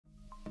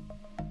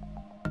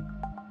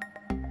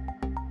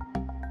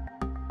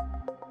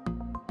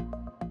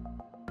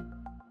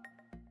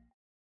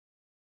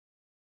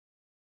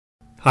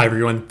Hi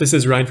everyone, this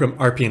is Ryan from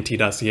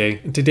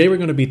rpnt.ca, and today we're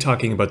going to be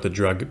talking about the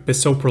drug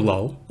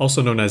Bisoprolol,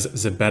 also known as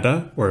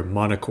Zebeta or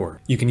Monocor.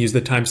 You can use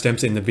the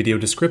timestamps in the video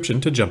description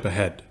to jump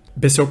ahead.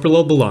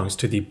 Bisoprolol belongs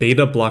to the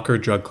beta blocker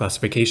drug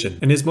classification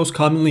and is most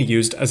commonly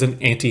used as an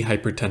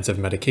antihypertensive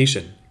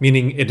medication,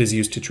 meaning it is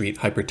used to treat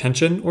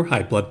hypertension or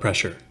high blood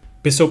pressure.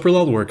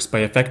 Bisoprolol works by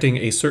affecting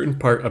a certain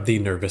part of the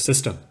nervous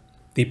system.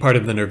 The part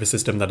of the nervous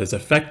system that is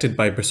affected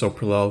by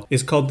bisoprolol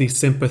is called the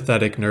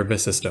sympathetic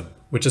nervous system,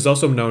 which is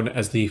also known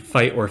as the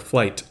fight or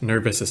flight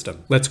nervous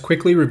system. Let's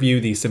quickly review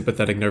the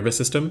sympathetic nervous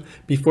system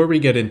before we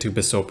get into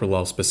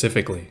bisoprolol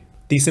specifically.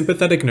 The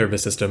sympathetic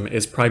nervous system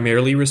is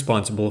primarily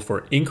responsible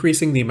for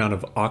increasing the amount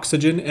of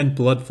oxygen and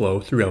blood flow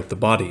throughout the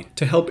body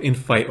to help in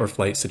fight or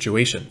flight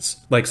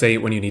situations, like say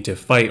when you need to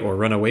fight or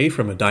run away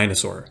from a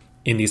dinosaur.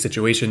 In these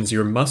situations,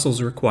 your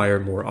muscles require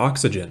more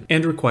oxygen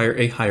and require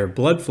a higher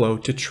blood flow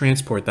to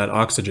transport that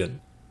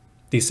oxygen.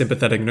 The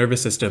sympathetic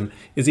nervous system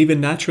is even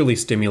naturally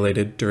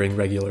stimulated during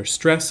regular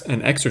stress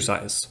and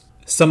exercise.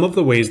 Some of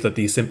the ways that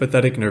the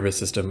sympathetic nervous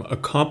system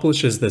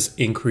accomplishes this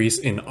increase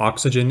in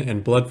oxygen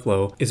and blood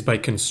flow is by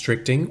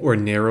constricting or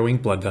narrowing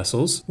blood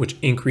vessels, which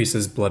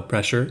increases blood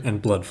pressure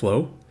and blood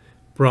flow,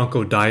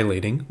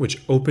 bronchodilating,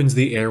 which opens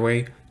the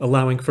airway,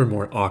 allowing for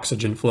more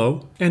oxygen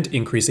flow, and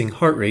increasing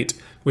heart rate,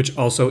 which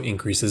also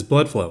increases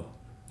blood flow.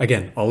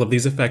 Again, all of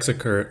these effects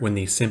occur when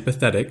the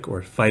sympathetic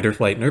or fight or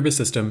flight nervous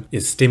system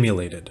is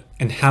stimulated.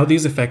 And how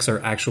these effects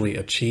are actually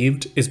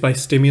achieved is by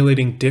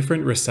stimulating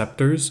different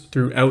receptors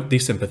throughout the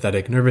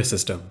sympathetic nervous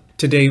system.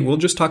 Today, we'll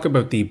just talk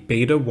about the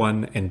beta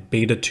 1 and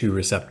beta 2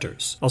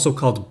 receptors, also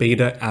called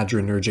beta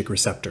adrenergic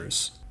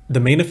receptors. The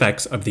main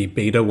effects of the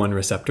beta 1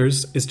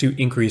 receptors is to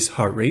increase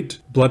heart rate,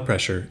 blood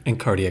pressure, and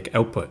cardiac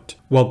output,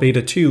 while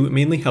beta 2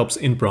 mainly helps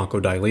in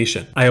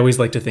bronchodilation. I always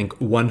like to think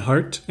one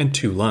heart and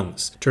two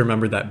lungs, to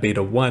remember that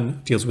beta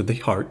 1 deals with the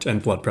heart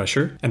and blood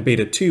pressure, and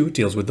beta 2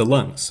 deals with the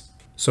lungs.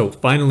 So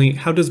finally,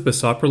 how does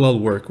bisoprolol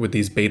work with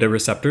these beta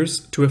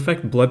receptors to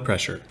affect blood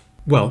pressure?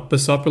 Well,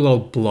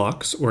 bisoprolol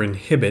blocks or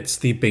inhibits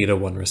the beta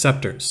 1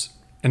 receptors.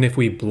 And if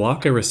we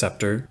block a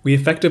receptor, we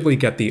effectively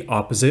get the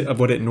opposite of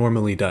what it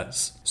normally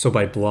does. So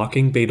by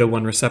blocking beta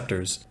 1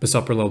 receptors,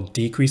 bisoprolol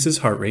decreases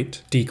heart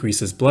rate,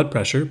 decreases blood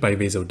pressure by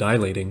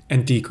vasodilating,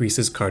 and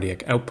decreases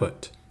cardiac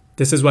output.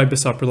 This is why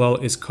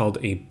bisoprolol is called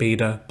a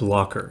beta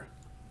blocker.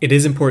 It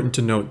is important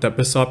to note that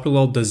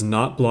bisoprolol does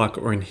not block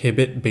or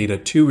inhibit beta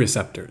 2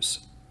 receptors.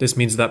 This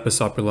means that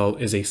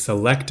bisoprolol is a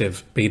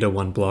selective beta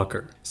 1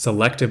 blocker.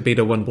 Selective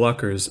beta 1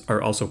 blockers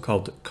are also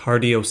called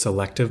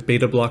cardioselective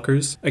beta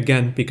blockers,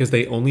 again because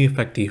they only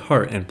affect the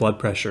heart and blood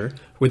pressure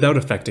without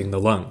affecting the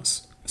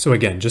lungs. So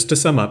again, just to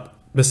sum up,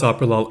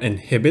 bisoprolol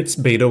inhibits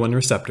beta 1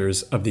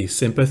 receptors of the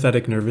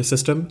sympathetic nervous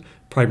system,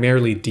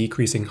 primarily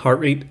decreasing heart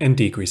rate and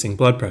decreasing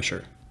blood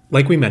pressure.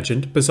 Like we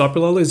mentioned,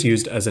 bisoprolol is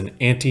used as an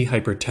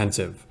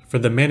antihypertensive for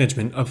the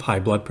management of high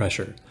blood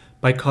pressure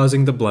by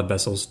causing the blood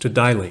vessels to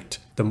dilate.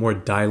 The more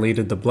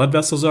dilated the blood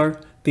vessels are,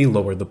 the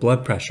lower the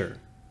blood pressure.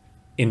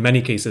 In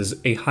many cases,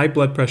 a high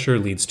blood pressure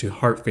leads to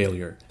heart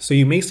failure, so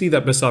you may see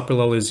that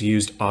bisoprolol is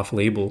used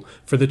off-label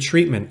for the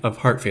treatment of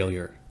heart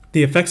failure.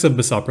 The effects of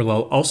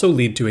bisoprolol also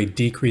lead to a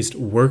decreased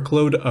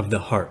workload of the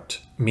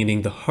heart,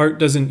 meaning the heart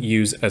doesn't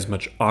use as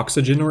much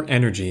oxygen or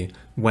energy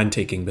when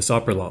taking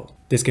bisoprolol.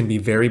 This can be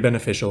very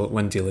beneficial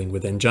when dealing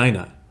with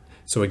angina.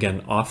 So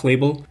again,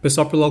 off-label,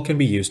 bisoprolol can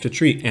be used to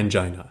treat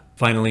angina.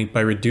 Finally,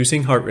 by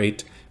reducing heart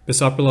rate,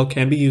 bisoprolol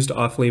can be used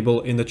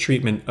off-label in the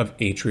treatment of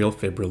atrial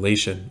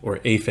fibrillation, or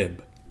AFib.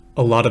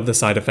 A lot of the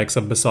side effects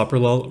of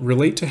bisoprolol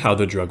relate to how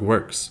the drug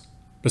works.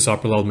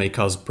 Bisoprolol may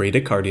cause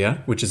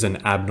bradycardia, which is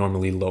an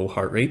abnormally low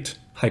heart rate,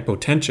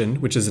 hypotension,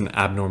 which is an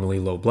abnormally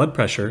low blood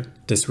pressure,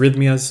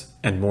 dysrhythmias,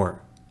 and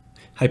more.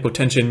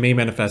 Hypotension may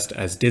manifest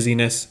as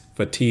dizziness,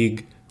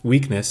 fatigue,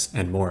 weakness,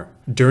 and more.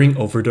 During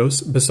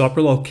overdose,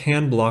 bisoprolol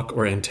can block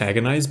or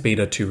antagonize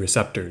beta 2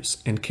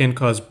 receptors and can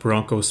cause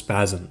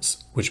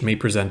bronchospasms, which may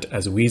present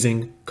as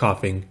wheezing,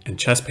 coughing, and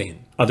chest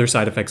pain. Other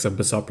side effects of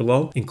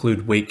bisoprolol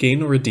include weight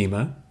gain or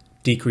edema,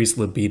 decreased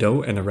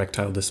libido and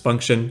erectile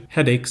dysfunction,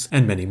 headaches,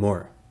 and many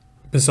more.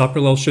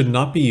 Bisoprolol should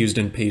not be used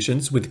in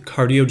patients with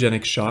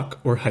cardiogenic shock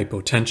or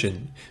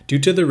hypotension due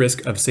to the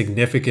risk of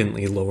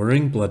significantly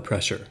lowering blood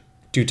pressure.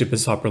 Due to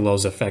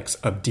bisoprolol's effects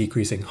of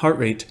decreasing heart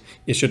rate,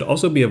 it should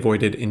also be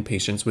avoided in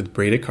patients with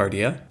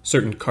bradycardia,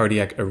 certain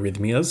cardiac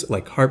arrhythmias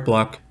like heart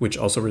block, which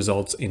also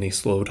results in a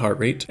slowed heart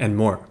rate, and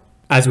more.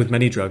 As with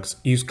many drugs,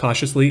 use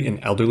cautiously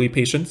in elderly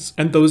patients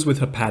and those with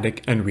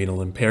hepatic and renal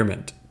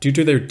impairment, due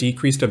to their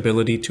decreased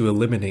ability to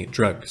eliminate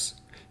drugs.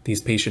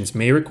 These patients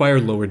may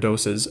require lower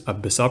doses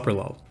of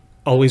bisoprolol.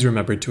 Always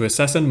remember to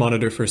assess and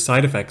monitor for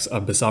side effects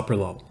of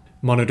bisoprolol.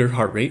 Monitor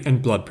heart rate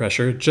and blood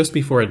pressure just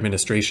before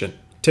administration.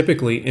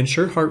 Typically,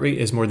 ensure heart rate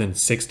is more than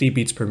 60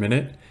 beats per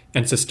minute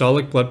and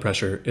systolic blood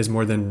pressure is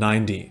more than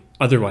 90.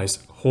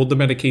 Otherwise, hold the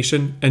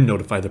medication and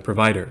notify the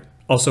provider.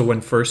 Also, when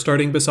first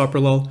starting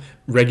bisoprolol,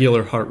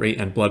 regular heart rate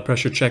and blood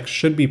pressure checks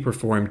should be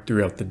performed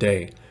throughout the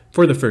day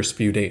for the first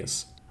few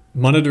days.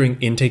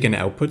 Monitoring intake and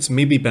outputs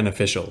may be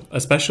beneficial,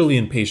 especially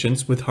in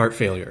patients with heart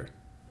failure.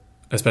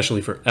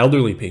 especially for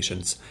elderly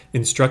patients,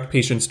 instruct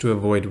patients to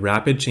avoid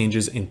rapid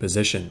changes in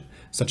position,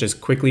 such as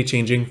quickly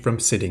changing from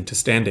sitting to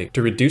standing,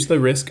 to reduce the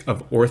risk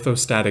of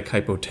orthostatic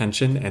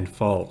hypotension and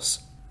falls.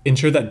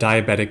 Ensure that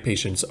diabetic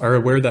patients are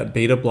aware that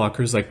beta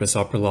blockers like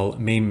bisoprolol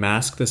may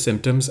mask the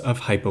symptoms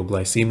of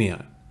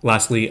hypoglycemia.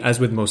 Lastly, as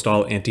with most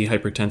all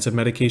antihypertensive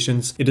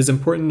medications, it is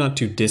important not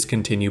to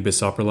discontinue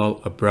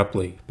bisoprolol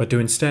abruptly, but to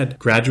instead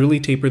gradually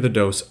taper the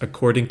dose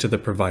according to the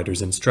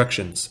provider's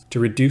instructions to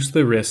reduce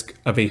the risk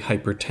of a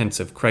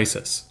hypertensive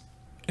crisis.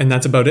 And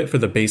that's about it for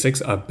the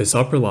basics of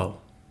bisoprolol.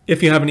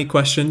 If you have any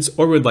questions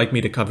or would like me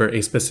to cover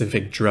a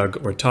specific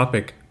drug or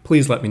topic,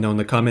 please let me know in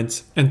the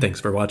comments, and thanks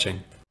for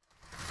watching.